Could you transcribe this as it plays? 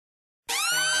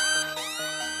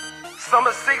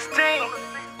Summer 16.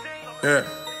 Yeah.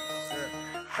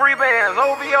 Free bands,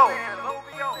 OVO.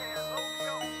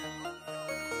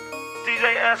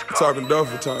 DJ Esco. Talking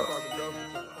duffel talk.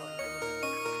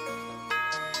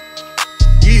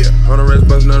 Yeah. On the race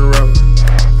bustin' out the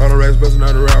rapper. On the race bustin'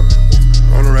 out the rapper.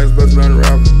 On the race bustin' out the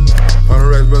rapper. On the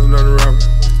race bustin' out the rapper.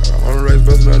 On the race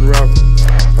bustin' out the rapper.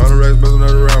 On the race bustin'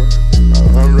 out the rapper.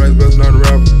 On the race bustin' out the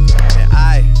rapper. And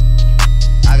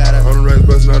I got a on the race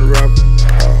bustin' out the rapper.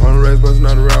 On the race bustin'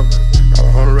 out the rapper.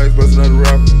 On the race bustin' out the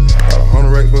rapper. On the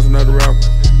race bustin' out the rapper.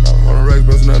 On the race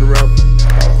bustin' out the rapper.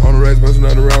 On the race bustin'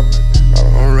 out the rapper.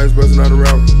 On the race bustin' out the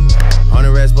rapper. on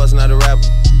the rest bustin' out the rapper.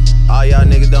 All y'all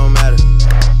niggas don't matter.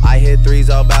 I hit threes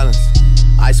all balance.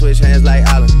 I switch hands like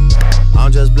Allen.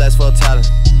 I'm just blessed for talent.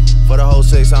 For the whole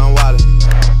six, I'm wildin'.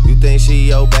 You think she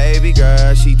your baby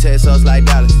girl? She text us like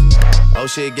Dallas. Oh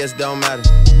shit, guess it don't matter.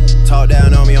 Talk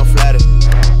down on me, I'm flattered.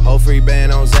 Whole free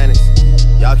band on Xanax.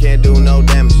 Y'all can't do no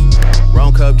damage.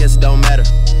 Wrong cup, guess it don't matter.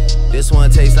 This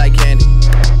one tastes like candy.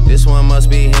 This one must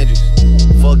be Hendrix.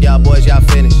 Fuck y'all boys, y'all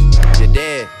finished. You're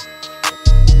dead.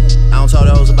 I don't talk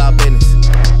to hoes about business.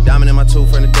 Diamond in my tooth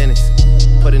from the dentist.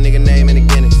 Put a nigga name in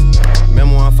the Guinness.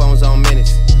 Remember when phones on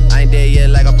minutes. I ain't dead yet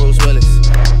like I'm Bruce Willis.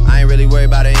 I ain't really worried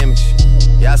about the image.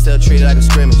 Y'all still treat it like a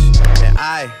scrimmage. And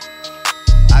I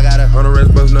got a on the race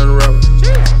bustin' out the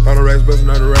rapper. On the race bustin'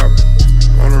 out the rapper.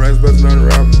 On the race bustin' out the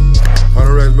rapper. On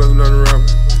the race bustin' out the rapper.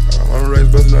 On the race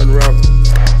bustin' out the rapper.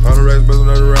 On the race bustin'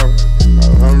 out the rapper.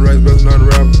 On the race bustin' out the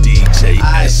rapper. DJ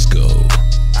Esco.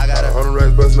 I got a on the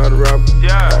race bustin' out the rapper.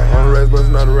 Yeah. On the race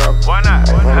bustin' out the rapper. Why not?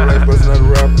 On the race bustin' out the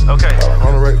rapper. Okay.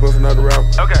 On the race bustin' out the rapper.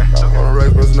 Okay. On the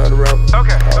race bustin' out the rapper.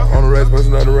 Okay. On the race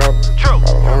bustin' out the rapper. True.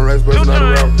 On the race bustin' out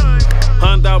the rapper.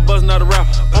 $100 buzzing out a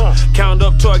rapper. Count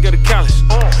up till I get a callus.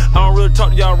 I don't really talk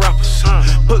to y'all rappers.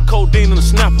 Put codeine on the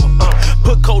snapper.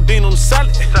 Put codeine on the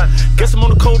salad. Guess I'm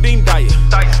on the codeine diet.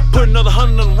 Put another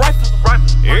 100 on the rifle.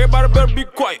 Everybody better be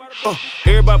quiet.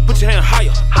 Everybody put your hand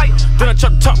higher. Then I try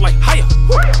to talk like higher.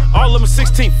 All of them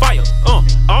 16 fire.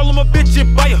 All of my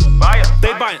bitches buyer.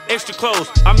 They buying extra clothes.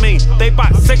 I mean, they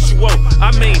buy sexual.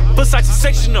 I mean, besides the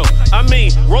sectional. I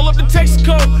mean, roll up the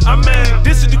Texaco. I mean,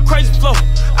 this is the crazy flow.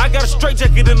 I got a straight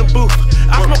jacket in the booth.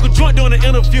 I smoke a joint during the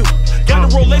interview. Got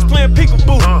the Rolex playing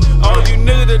peekaboo. All you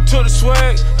niggas that took the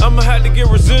swag, I'ma have to get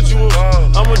residuals.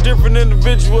 I'm a different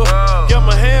individual. Got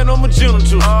my hand on my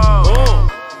genitals. I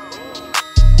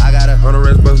got a on the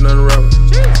race bustin' out the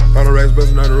rapper. On the race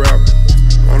bustin' out the rapper.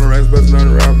 On the race bustin' out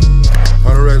the rapper.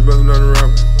 On the race bustin' out the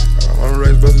rapper. On the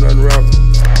race bustin' out the rapper.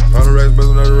 On the race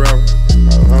bustin' out the rapper.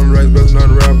 On the race bustin' out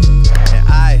the rapper. and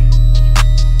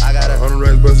I got a on the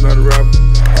race bustin' out the rapper.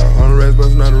 On the race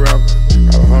bustin' out the rapper.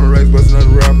 On the race bustin' out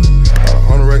the rapper.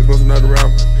 On the race bustin' out the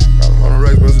rapper. On the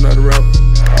race bustin' out the rapper.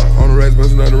 On the race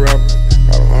bustin' out the rapper.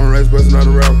 On the race bustin' out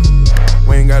the rapper.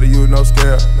 We ain't gotta use no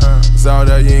scale. It's all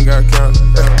that you ain't gotta count.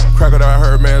 Crocodile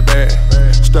hurt man bad.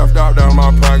 Stuffed out down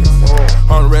my pockets.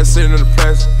 On the rest sitting in the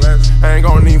plastic. I ain't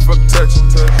gonna need fucking touch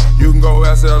it. You can go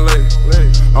ask LA.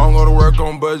 I don't go to work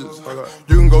on budgets.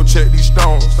 You can go check these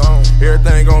stones.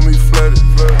 Everything gon' be flooded.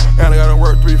 And I gotta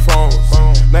work 3 phones.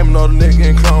 Name another nigga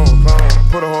and clone.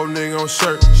 Put a whole nigga on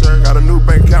shirt. Got a new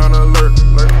bank account alert.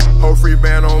 Whole free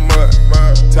band on mud.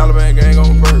 Taliban gang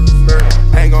on perk.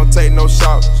 Ain't gon' take no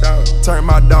shots. Turn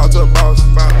my dog to a boss.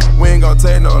 We ain't gon'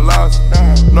 take no loss.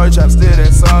 No, you try to steal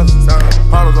that sauce.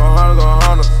 Hunters on hunters on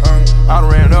hunters. I done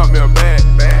ran up me a bag.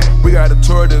 We got a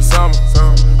tour this summer.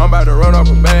 I'm about to run up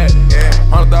a bag.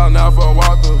 $100,000 now for a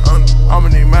walkthrough. I'ma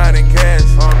need mine in cash.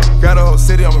 Got a whole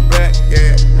city on my back.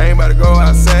 Ain't about to go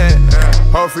outside.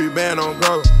 Whole free band on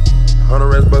go. On the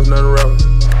race bustin' out the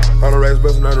rapper. On the race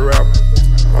bustin' out the rapper.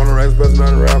 On the race bustin'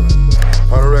 out the rapper.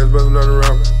 On the race bustin' out the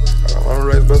rapper. On the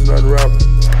race bustin' out the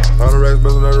rapper. On the race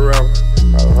bustin' out the rapper.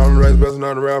 On the race bustin'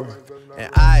 out the rapper. and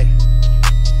I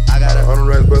got a On the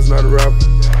race bustin' out the rapper.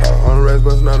 On the race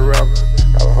bustin' out the rapper.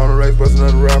 On the race bustin'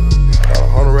 out the rapper.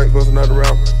 On the race bustin' out the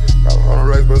rapper. On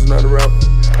the race bustin' out the rapper.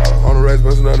 On the race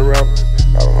bustin' out the rapper.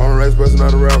 On the race bustin'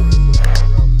 out the rapper.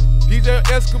 DJ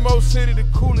Eskimo City, the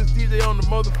coolest DJ on the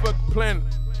motherfucking planet.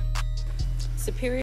 Superior.